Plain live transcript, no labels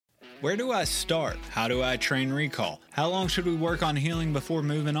Where do I start? How do I train recall? How long should we work on healing before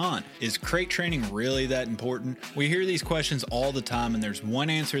moving on? Is crate training really that important? We hear these questions all the time, and there's one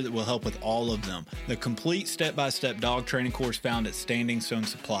answer that will help with all of them. The complete step-by-step dog training course found at Standing Stone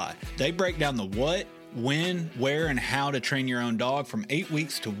Supply. They break down the what, when, where, and how to train your own dog from 8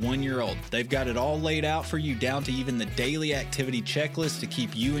 weeks to 1 year old. They've got it all laid out for you down to even the daily activity checklist to keep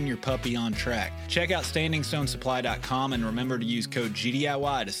you and your puppy on track. Check out standingstonesupply.com and remember to use code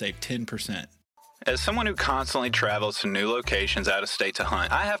GDIY to save 10%. As someone who constantly travels to new locations out of state to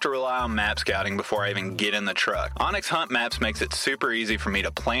hunt, I have to rely on map scouting before I even get in the truck. Onyx Hunt Maps makes it super easy for me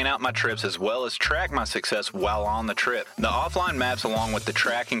to plan out my trips as well as track my success while on the trip. The offline maps along with the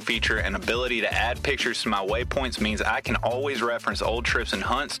tracking feature and ability to add pictures to my waypoints means I can always reference old trips and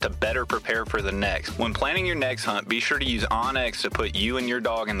hunts to better prepare for the next. When planning your next hunt, be sure to use Onyx to put you and your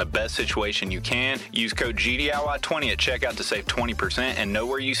dog in the best situation you can. Use code GDIY20 at checkout to save 20% and know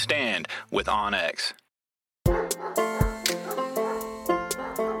where you stand with Onyx.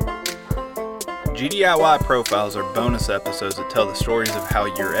 GDIY profiles are bonus episodes that tell the stories of how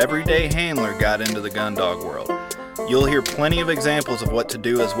your everyday handler got into the gun dog world. You'll hear plenty of examples of what to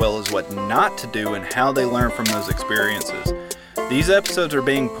do as well as what not to do and how they learn from those experiences. These episodes are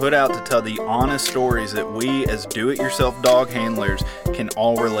being put out to tell the honest stories that we as do-it-yourself dog handlers can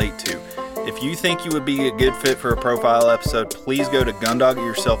all relate to. If you think you would be a good fit for a profile episode, please go to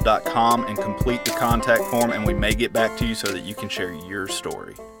gundogityourself.com and complete the contact form, and we may get back to you so that you can share your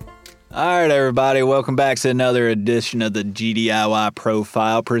story. All right, everybody, welcome back to another edition of the GDIY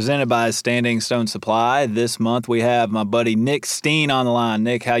Profile presented by Standing Stone Supply. This month we have my buddy Nick Steen on the line.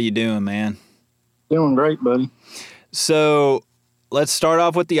 Nick, how you doing, man? Doing great, buddy. So let's start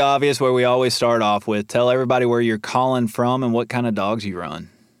off with the obvious, where we always start off with. Tell everybody where you're calling from and what kind of dogs you run.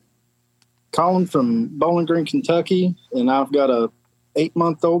 Calling from Bowling Green, Kentucky, and I've got a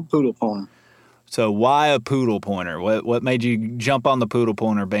 8-month-old poodle pointer. So why a poodle pointer? What made you jump on the poodle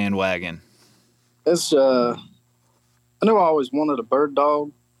pointer bandwagon? It's I know I always wanted a bird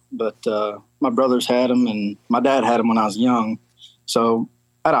dog, but my brothers had them, and my dad had them when I was young. So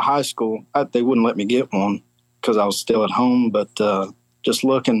out of high school, they wouldn't let me get one because I was still at home. But just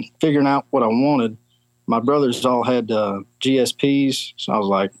figuring out what I wanted, my brothers all had GSPs, so I was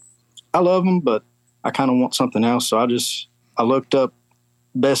like, I love them, but I kind of want something else. So I looked up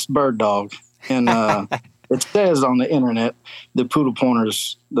best bird dog, and it says on the internet the poodle pointer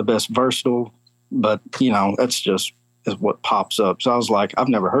is the best versatile, but that's just is what pops up. So I was like, I've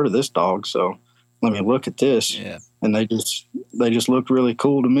never heard of this dog, so let me look at this. Yeah. And they just looked really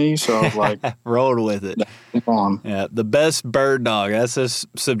cool to me, so I was like, rolled with it. Yeah, the best bird dog. That's just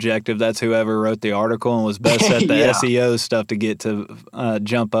subjective. That's whoever wrote the article and was best at the Yeah. SEO stuff to get to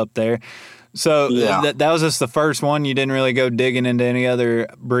jump up there. So that was just the first one. You didn't really go digging into any other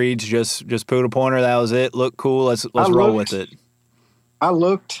breeds. Just poodle pointer. That was it. Looked cool. Let's roll with it. I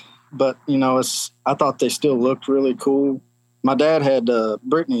looked, but I thought they still looked really cool. My dad had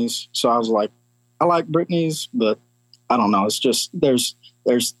Brittany's, so I was like, I like Brittany's, but I don't know. It's just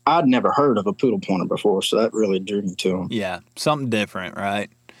I'd never heard of a poodle pointer before, so that really drew me to them. Yeah, something different, right?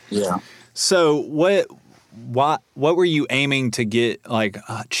 Yeah. So what were you aiming to get, like,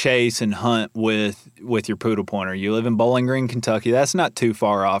 chase and hunt with your poodle pointer? You live in Bowling Green, Kentucky. That's not too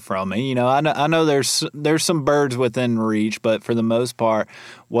far off from me. I know there's some birds within reach, but for the most part,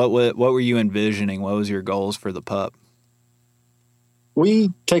 what were you envisioning? What was your goals for the pup?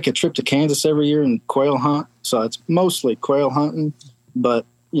 We take a trip to Kansas every year and quail hunt, so it's mostly quail hunting. But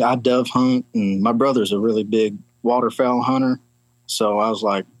yeah, I dove hunt, and my brother's a really big waterfowl hunter. So I was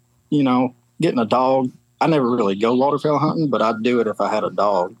like, getting a dog. I never really go waterfowl hunting, but I'd do it if I had a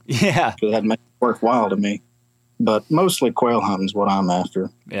dog. Yeah, because that'd make it worthwhile to me. But mostly quail hunting is what I'm after.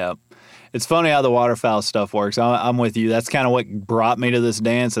 Yeah. It's funny how the waterfowl stuff works. I'm with you. That's kind of what brought me to this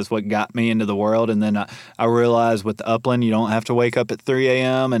dance. That's what got me into the world. And then I realized with the upland, you don't have to wake up at 3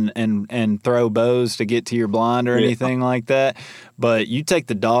 a.m. and throw bows to get to your blind or anything like that. But you take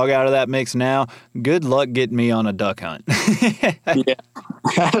the dog out of that mix now, good luck getting me on a duck hunt. Yeah.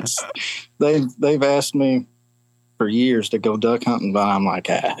 They've asked me for years to go duck hunting, but I'm like,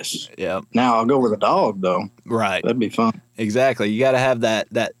 yeah. Now I'll go with a dog, though. Right. That'd be fun. Exactly. You got to have that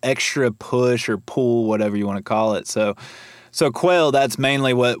extra push or pull, whatever you want to call it. So quail, that's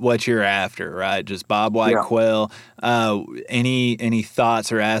mainly what you're after, right? Just bobwhite quail. Any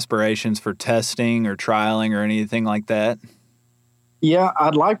thoughts or aspirations for testing or trialing or anything like that? Yeah,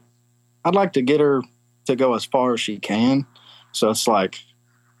 I'd like to get her to go as far as she can. So it's like,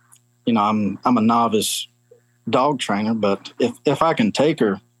 I'm a novice dog trainer, but if I can take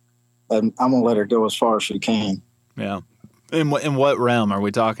her, I'm gonna let her go as far as she can. Yeah. In what realm? Are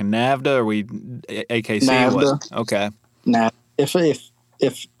we talking NAVDA? Are we AKC? NAVDA. What? Okay. Now, if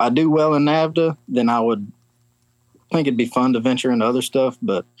I do well in NAVDA, then I would think it'd be fun to venture into other stuff.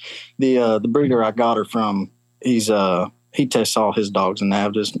 But the breeder I got her from, he tests all his dogs in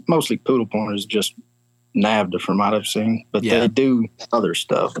NAVDAs, mostly poodle pointers, just NAVDA from what I've seen, but they do other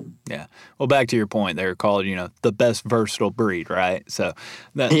stuff. Yeah. Well, back to your point, they're called, the best versatile breed, right? So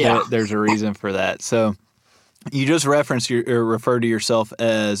there's a reason for that. So you just referenced or referred to yourself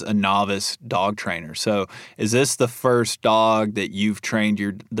as a novice dog trainer. So is this the first dog that you've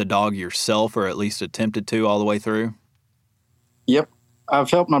trained the dog yourself, or at least attempted to all the way through? Yep.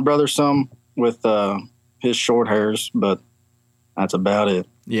 I've helped my brother some with his short hairs, but that's about it.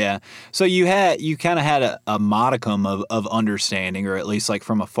 Yeah. So you kind of had a modicum of understanding, or at least like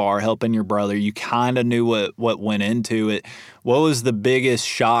from afar, helping your brother. You kind of knew what went into it. What was the biggest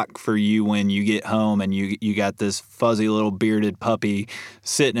shock for you when you get home and you got this fuzzy little bearded puppy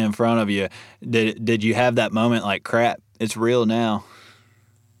sitting in front of you? Did you have that moment like, crap, it's real now?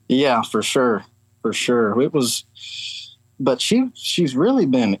 Yeah, for sure. For sure. It was, but she's really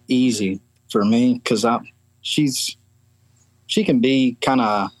been easy for me because she can be kind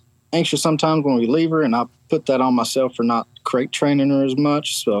of anxious sometimes when we leave her, and I put that on myself for not crate training her as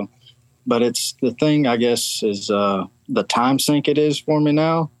much. So, but it's the thing, I guess, is the time sink it is for me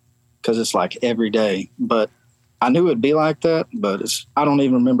now, because it's like every day. But I knew it'd be like that, but I don't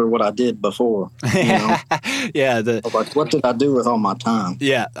even remember what I did before. Yeah. Like, what did I do with all my time?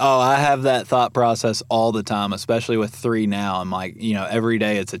 Yeah. Oh, I have that thought process all the time, especially with 3 now. I'm like, every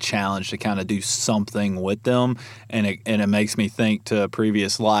day it's a challenge to kind of do something with them. And it makes me think to a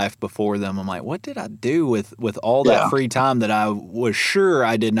previous life before them. I'm like, what did I do with all that free time that I was sure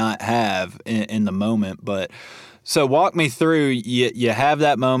I did not have in the moment? But so walk me through, you have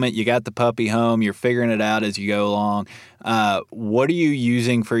that moment, you got the puppy home, you're figuring it out as you go along. What are you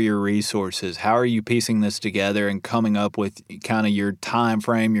using for your resources? How are you piecing this together and coming up with kind of your time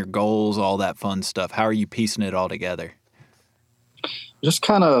frame, your goals, all that fun stuff? How are you piecing it all together? Just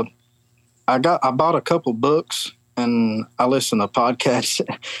kind of, I bought a couple books, and I listen to podcasts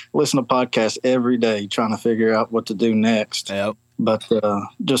every day trying to figure out what to do next. Yep. But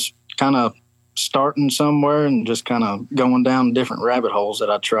just kind of starting somewhere and just kind of going down different rabbit holes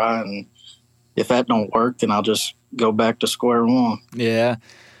that I try. And if that don't work, then I'll just go back to square one. Yeah.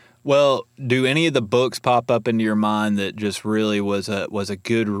 Well, do any of the books pop up into your mind that just really was a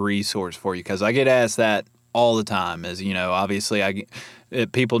good resource for you? Because I get asked that all the time. As obviously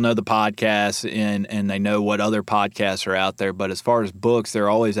people know the podcast and they know what other podcasts are out there. But as far as books, they're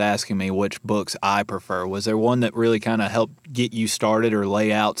always asking me which books I prefer. Was there one that really kind of helped get you started or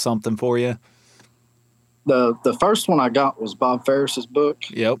lay out something for you? The first one I got was Bob Ferris's book.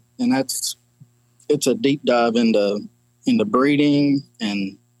 Yep. And it's a deep dive into breeding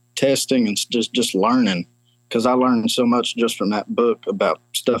and testing and just learning, because I learned so much just from that book about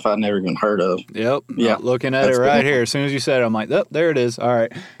stuff I'd never even heard of. Yep. Yeah. Looking at it right here. As soon as you said it, I'm like, oh, there it is. All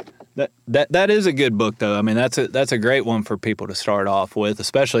right. That is a good book, though. I mean, that's a great one for people to start off with,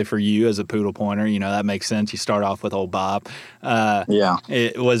 especially for you as a poodle pointer. That makes sense. You start off with old Bob. Yeah.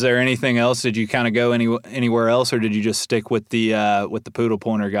 Was there anything else? Did you kind of go anywhere else, or did you just stick with the poodle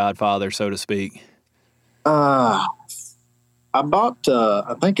pointer godfather, so to speak? I bought,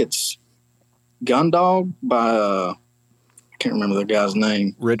 I think it's Gundog by, I can't remember the guy's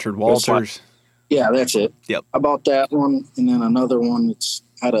name. Richard Walters. Yeah, that's it. Yep. I bought that one, and then another one that's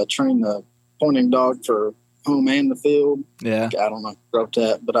how to train the pointing dog for home and the field. Yeah. I don't know if I wrote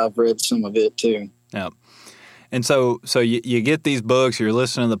that, but I've read some of it too. Yep. And so you get these books, you're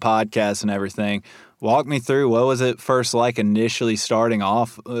listening to the podcast and everything. Walk me through, what was it first like initially starting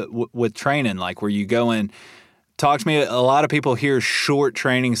off with training? Like, were you going, talk to me, a lot of people hear short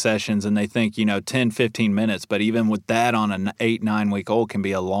training sessions and they think, 10, 15 minutes, but even with that on an 8-9 week old can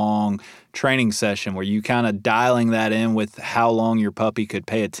be a long training session. Were you kind of dialing that in with how long your puppy could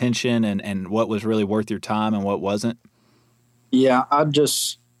pay attention and what was really worth your time and what wasn't? Yeah, I'd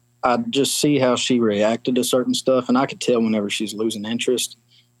just see how she reacted to certain stuff, and I could tell whenever she's losing interest.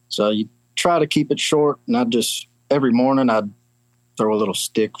 So you try to keep it short, and every morning I'd throw a little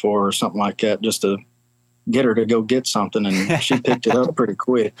stick for her or something like that just to get her to go get something, and she picked it up pretty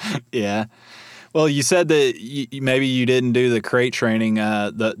quick. Yeah. Well, you said that maybe you didn't do the crate training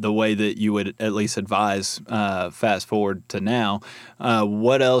the way that you would at least advise fast forward to now.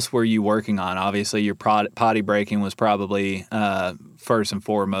 What else were you working on? Obviously, your potty breaking was probably first and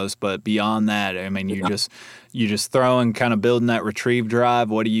foremost, but beyond that, I mean, you just throwing, kind of building that retrieve drive.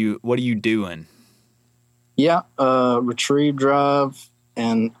 What are you doing? Yeah, retrieve drive,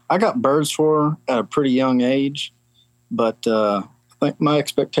 and I got birds for her at a pretty young age. but I think my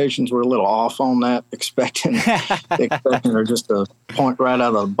expectations were a little off on that, expecting her just to point right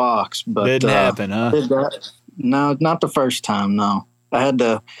out of the box. But didn't happen, huh? Did that? No, not the first time. No, I had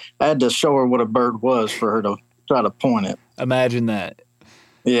to show her what a bird was for her to try to point it. Imagine that.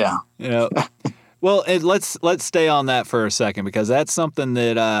 Yeah. Well, let's stay on that for a second, because that's something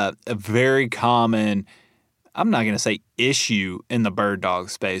that a very common, I'm not going to say issue in the bird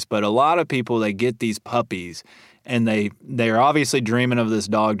dog space, but a lot of people, they get these puppies and they're obviously dreaming of this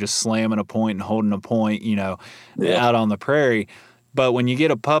dog just slamming a point and holding a point, out on the prairie. But when you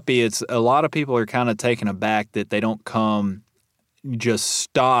get a puppy, it's a lot of people are kind of taken aback that they don't come just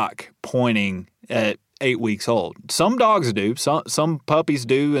stock pointing at 8 weeks old. Some dogs do. Some puppies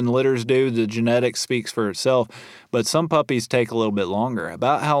do, and litters do. The genetics speaks for itself. But some puppies take a little bit longer.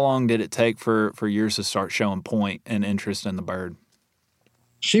 About how long did it take for yours to start showing point and interest in the bird?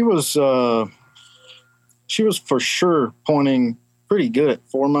 She was for sure pointing pretty good at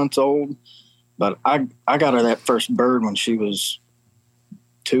 4 months old. But I got her that first bird when she was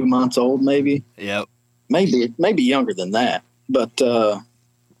 2 months old, maybe. Yep. Maybe younger than that. But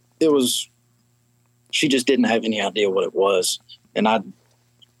it was. She just didn't have any idea what it was. And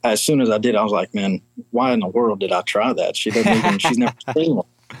as soon as I did, I was like, man, why in the world did I try that? She's never seen one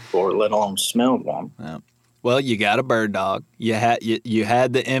before, let alone smelled one. Yeah. Well, you got a bird dog. You had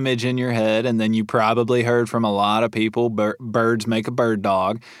the image in your head, and then you probably heard from a lot of people, birds make a bird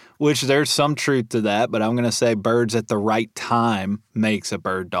dog, which there's some truth to that, but I'm going to say birds at the right time makes a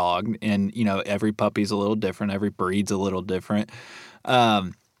bird dog. And, every puppy's a little different. Every breed's a little different.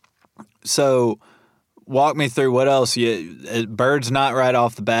 So walk me through what else. Birds not right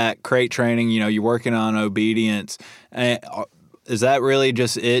off the bat, crate training, you're working on obedience. Is that really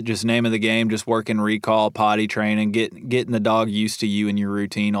just it? Just name of the game, just working recall, potty training, getting the dog used to you and your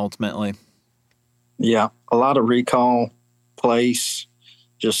routine ultimately? Yeah, a lot of recall, place,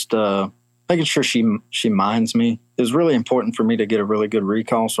 just making sure she minds me. It was really important for me to get a really good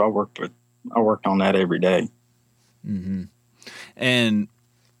recall, so I worked on that every day. Mm-hmm. And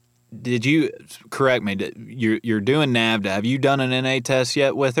did you, correct me, you're doing NAVDA. Have you done an NA test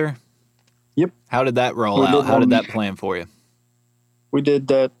yet with her? Yep. How did that roll out? How did that plan for you? We did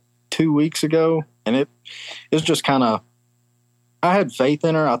that 2 weeks ago, and it was just kind of, I had faith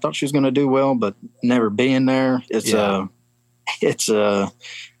in her. I thought she was going to do well, but never being there, it's I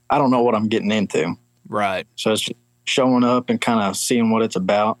don't know what I'm getting into. Right. So it's just showing up and kind of seeing what it's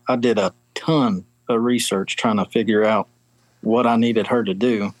about. I did a ton of research trying to figure out what I needed her to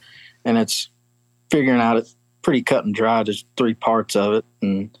do. And it's figuring out it's pretty cut and dry. There's 3 parts of it.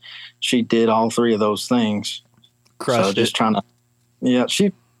 And she did all 3 of those things. Crushed so just it. Trying to, yeah,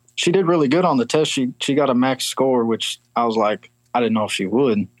 she did really good on the test. She got a max score, which I was like, I didn't know if she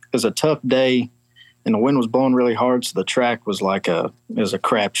would. It was a tough day and the wind was blowing really hard. So the track was like a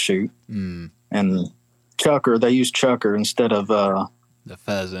crapshoot. And chucker, they used chucker instead of, the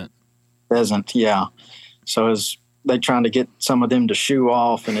pheasant. Yeah. So they trying to get some of them to shoo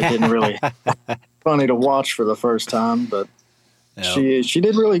off, and it didn't really funny to watch for the first time, but she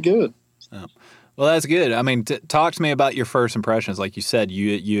did really good. Yep. Well, that's good. I mean, talk to me about your first impressions. Like you said,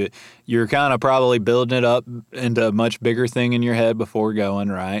 you're kind of probably building it up into a much bigger thing in your head before going,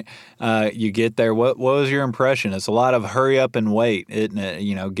 right? You get there. What was your impression? It's a lot of hurry up and wait, isn't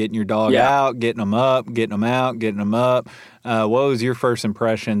it? Getting your dog out, getting them up, getting them out, getting them up. What was your first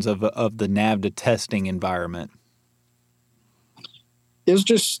impressions of the NAVDA testing environment? It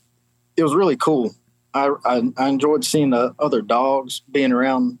was really cool. I enjoyed seeing the other dogs, being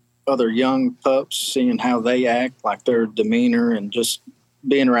around other young pups, seeing how they act, like their demeanor, and just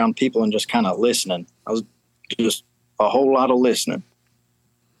being around people and just kind of listening. I was just a whole lot of listening.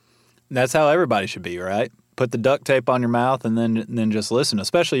 That's how everybody should be, right? Put the duct tape on your mouth and then just listen,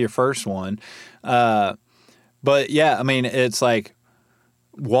 especially your first one. But yeah, I mean, it's like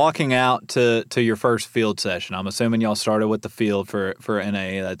walking out to your first field session. I'm assuming y'all started with the field for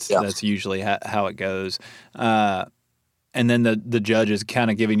NA. That's usually how it goes. And then the judge is kind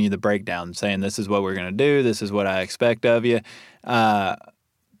of giving you the breakdown, saying this is what we're going to do. This is what I expect of you.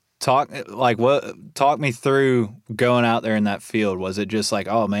 Talk me through going out there in that field. Was it just like,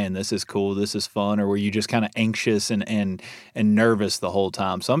 oh man, this is cool, this is fun, or were you just kind of anxious and nervous the whole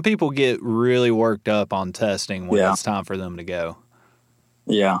time? Some people get really worked up on testing when it's time for them to go.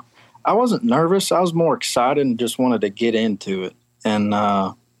 Yeah, I wasn't nervous. I was more excited and just wanted to get into it. And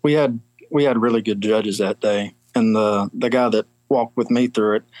we had really good judges that day. And the guy that walked with me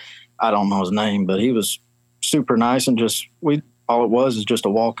through it, I don't know his name, but he was super nice, and all it was is just a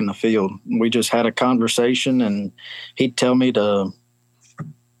walk in the field. We just had a conversation, and he'd tell me to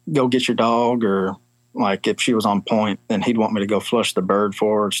go get your dog, or Like if she was on point, then he'd want me to go flush the bird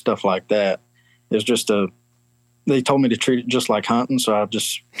for her, stuff like that. It's just they told me to treat it just like hunting, so I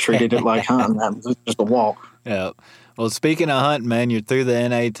just treated it like hunting. That was just a walk. Yeah. Well, speaking of hunting, man, you're through the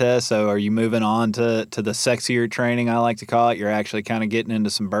NA test, so are you moving on to the sexier training, I like to call it? You're actually kind of getting into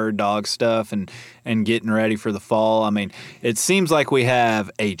some bird dog stuff and getting ready for the fall. I mean, it seems like we have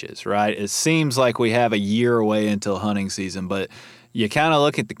ages, right? It seems like we have a year away until hunting season, but you kind of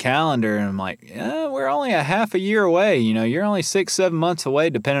look at the calendar and I'm like, yeah, we're only a half a year away. You know, you're only 6-7 months away,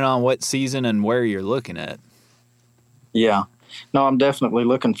 depending on what season and where you're looking at. Yeah. No, I'm definitely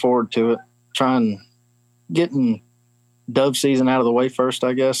looking forward to it. Getting dove season out of the way first,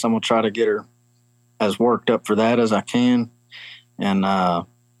 I guess. I'm going to try to get her as worked up for that as I can. And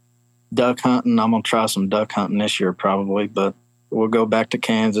duck hunting, I'm going to try some duck hunting this year probably, but we'll go back to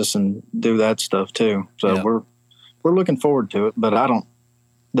Kansas and do that stuff too. So yeah. We're looking forward to it, but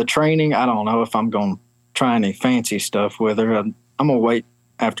the training, I don't know if I'm going to try any fancy stuff with her. I'm going to wait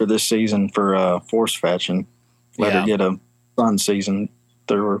after this season for force fetching. Let her get a fun season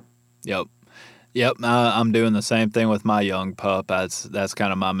through her. Yep. I'm doing the same thing with my young pup. That's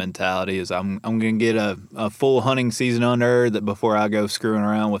kind of my mentality is I'm going to get a full hunting season under her that before I go screwing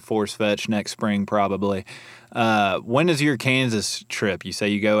around with force fetch next spring probably. When is your Kansas trip? You say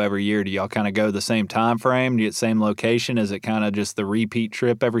you go every year. Do y'all kind of go the same time frame? Do you get the same location? Is it kind of just the repeat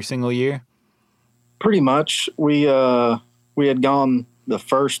trip every single year? Pretty much. We had gone the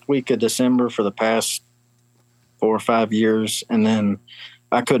first week of December for the past 4 or 5 years, and then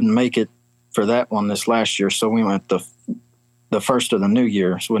I couldn't make it for that one this last year, so we went the first of the new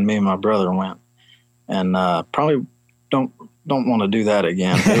year. So when me and my brother went, and probably don't want to do that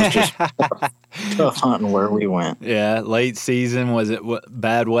again. It was just tough hunting where we went. Yeah, late season. Was it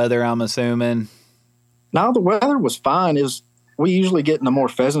bad weather? I'm assuming. No, the weather was fine. We usually get into more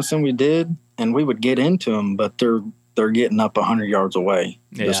pheasants than we did, and we would get into them, but they're getting up 100 yards away.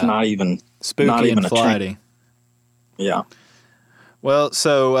 Yeah. It's not even spooky not even and flighty. Yeah. Well,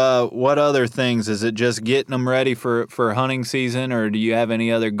 so what other things? Is it just getting them ready for hunting season, or do you have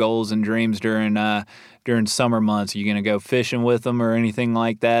any other goals and dreams during summer months? Are you going to go fishing with them or anything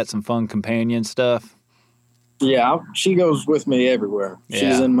like that? Some fun companion stuff? Yeah, she goes with me everywhere. Yeah.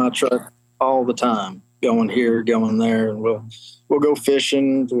 She's in my truck all the time, going here, going there, and we'll go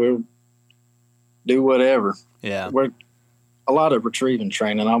fishing. We'll do whatever. Yeah. We're a lot of retrieving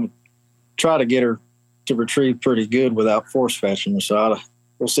training. I'll try to get her to retrieve pretty good without force fetching, so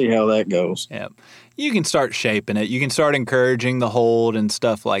we'll see how that goes. Yeah, you can start shaping it. You can start encouraging the hold and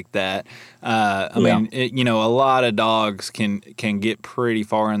stuff like that. I mean, a lot of dogs can get pretty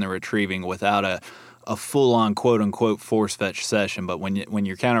far in the retrieving without a full-on quote-unquote force fetch session. But when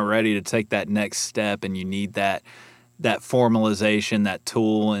you're kind of ready to take that next step and you need that formalization, that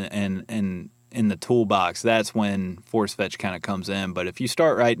tool and in the toolbox, that's when force fetch kind of comes in. But if you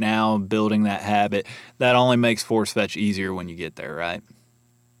start right now building that habit, that only makes force fetch easier when you get there, right?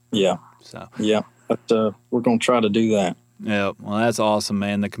 Yeah. So yeah, but we're going to try to do that. Yeah, well, that's awesome,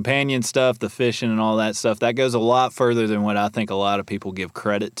 man. The companion stuff, the fishing and all that stuff, that goes a lot further than what I think a lot of people give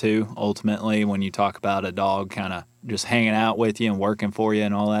credit to, ultimately, when you talk about a dog kind of just hanging out with you and working for you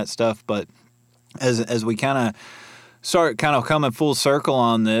and all that stuff. But as we kind of start kind of coming full circle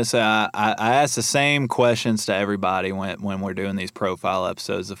on this, I ask the same questions to everybody when we're doing these profile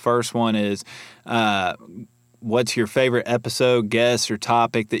episodes. The first one is, what's your favorite episode, guest, or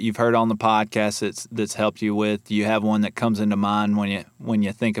topic that you've heard on the podcast that's helped you with? Do you have one that comes into mind when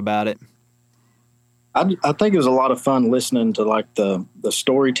you think about it? I think it was a lot of fun listening to like the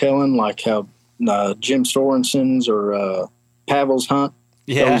storytelling, like how Jim Sorensen's or Pavel's hunt.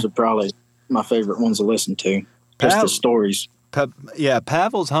 Yeah, those are probably my favorite ones to listen to. Just the stories.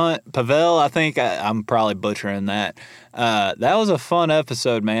 Pavel's hunt. Pavel, I think I'm probably butchering that. That was a fun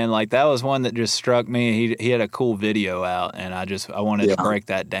episode, man. Like that was one that just struck me. He had a cool video out, and I wanted to break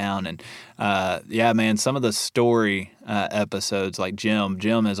that down. And man, some of the story episodes, like Jim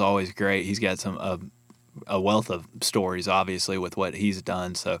is always great. He's got a wealth of stories, obviously, with what he's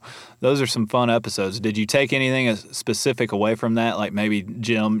done. So those are some fun episodes. Did you take anything specific away from that? Like maybe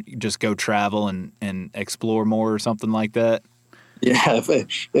Jim, just go travel and explore more or something like that? Yeah,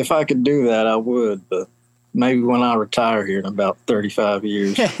 if I could do that, I would. But maybe when I retire here in about 35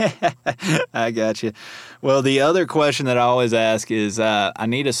 years. I got you. Well, the other question that I always ask is, I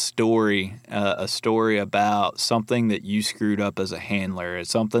need a story about something that you screwed up as a handler. It's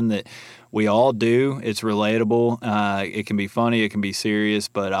something that we all do. It's relatable. It can be funny. It can be serious.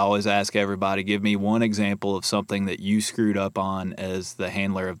 But I always ask everybody, give me one example of something that you screwed up on as the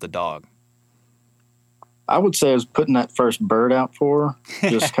handler of the dog. I would say I was putting that first bird out for her.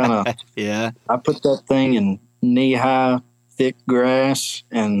 Just kind of, Yeah. I put that thing in knee-high, thick grass,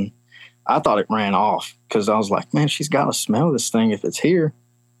 and I thought it ran off because I was like, man, she's got to smell this thing if it's here.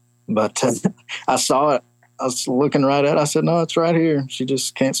 But I saw it. I was looking right at it. I said, no, it's right here. She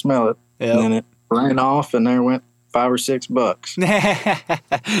just can't smell it. Yep. And then it ran off, and there went $5 or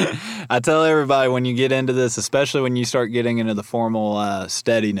 $6. I tell everybody when you get into this, especially when you start getting into the formal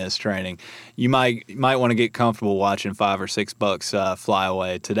steadiness training, you might want to get comfortable watching $5 or $6 fly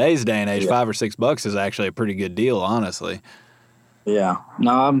away. Today's day and age, $5 or $6 is actually a pretty good deal, honestly. Yeah.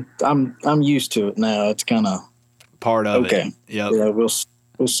 No, I'm used to it now. It's kind of part of it. Okay. Yep. Yeah, we'll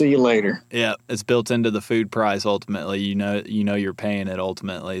see you later. Yeah, it's built into the food price ultimately. You know you're paying it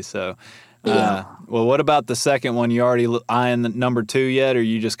ultimately. So, well, what about the second one? You already eyeing the number 2 yet, or are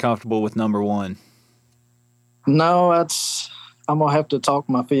you just comfortable with number 1? No, I'm gonna have to talk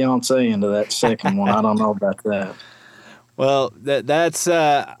my fiance into that second one. I don't know about that. Well, that's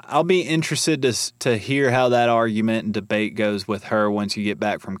I'll be interested to hear how that argument and debate goes with her once you get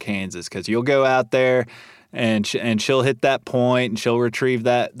back from Kansas, because you'll go out there. And she'll hit that point, and she'll retrieve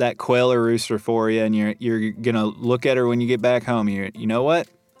that quail or rooster for you, and you're gonna look at her when you get back home. You know what?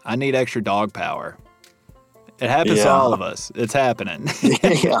 I need extra dog power. It happens to all of us. It's happening.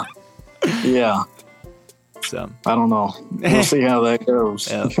 Yeah. So I don't know. We'll see how that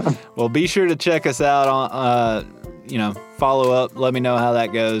goes. Yeah. Well, be sure to check us out on follow up. Let me know how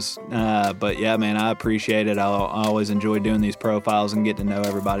that goes. But yeah, man, I appreciate it. I always enjoy doing these profiles and get to know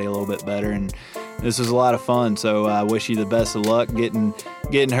everybody a little bit better. And this was a lot of fun. So I wish you the best of luck getting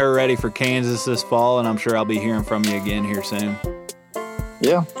her ready for Kansas this fall. And I'm sure I'll be hearing from you again here soon.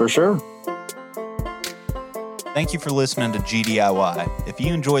 Yeah, for sure. Thank you for listening to GDIY. If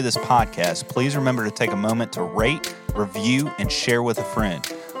you enjoy this podcast, please remember to take a moment to rate, review, and share with a friend.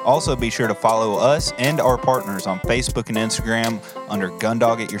 Also, be sure to follow us and our partners on Facebook and Instagram under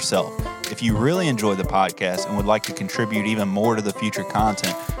Gundog It Yourself. If you really enjoy the podcast and would like to contribute even more to the future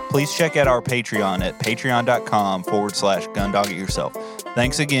content, please check out our Patreon at patreon.com/Gundog It Yourself.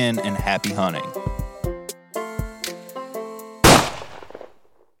 Thanks again, and happy hunting.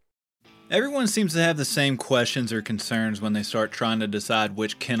 Everyone seems to have the same questions or concerns when they start trying to decide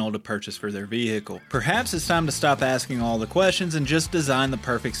which kennel to purchase for their vehicle. Perhaps it's time to stop asking all the questions and just design the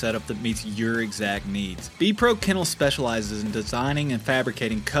perfect setup that meets your exact needs. B-Pro Kennel specializes in designing and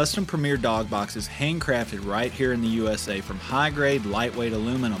fabricating custom premier dog boxes handcrafted right here in the USA from high-grade, lightweight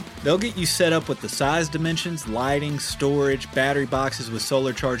aluminum. They'll get you set up with the size dimensions, lighting, storage, battery boxes with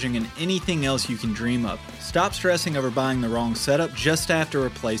solar charging, and anything else you can dream of. Stop stressing over buying the wrong setup, just have to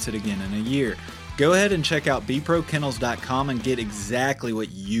replace it again in a year. Go ahead and check out bprokennels.com and get exactly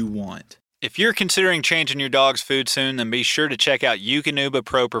what you want. If you're considering changing your dog's food soon, then be sure to check out Eukanuba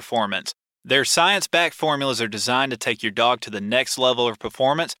Pro Performance. Their science-backed formulas are designed to take your dog to the next level of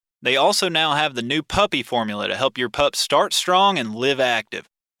performance. They also now have the new puppy formula to help your pup start strong and live active.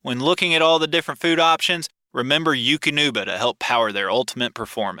 When looking at all the different food options, remember Eukanuba to help power their ultimate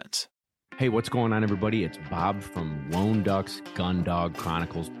performance. Hey, what's going on, everybody? It's Bob from Lone Duck's Gun Dog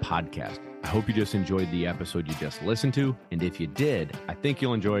Chronicles podcast. I hope you just enjoyed the episode you just listened to, and if you did, I think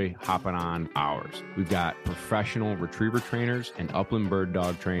you'll enjoy hopping on ours. We've got professional retriever trainers and upland bird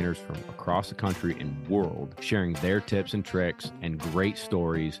dog trainers from across the country and world sharing their tips and tricks and great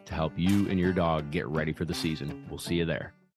stories to help you and your dog get ready for the season. We'll see you there.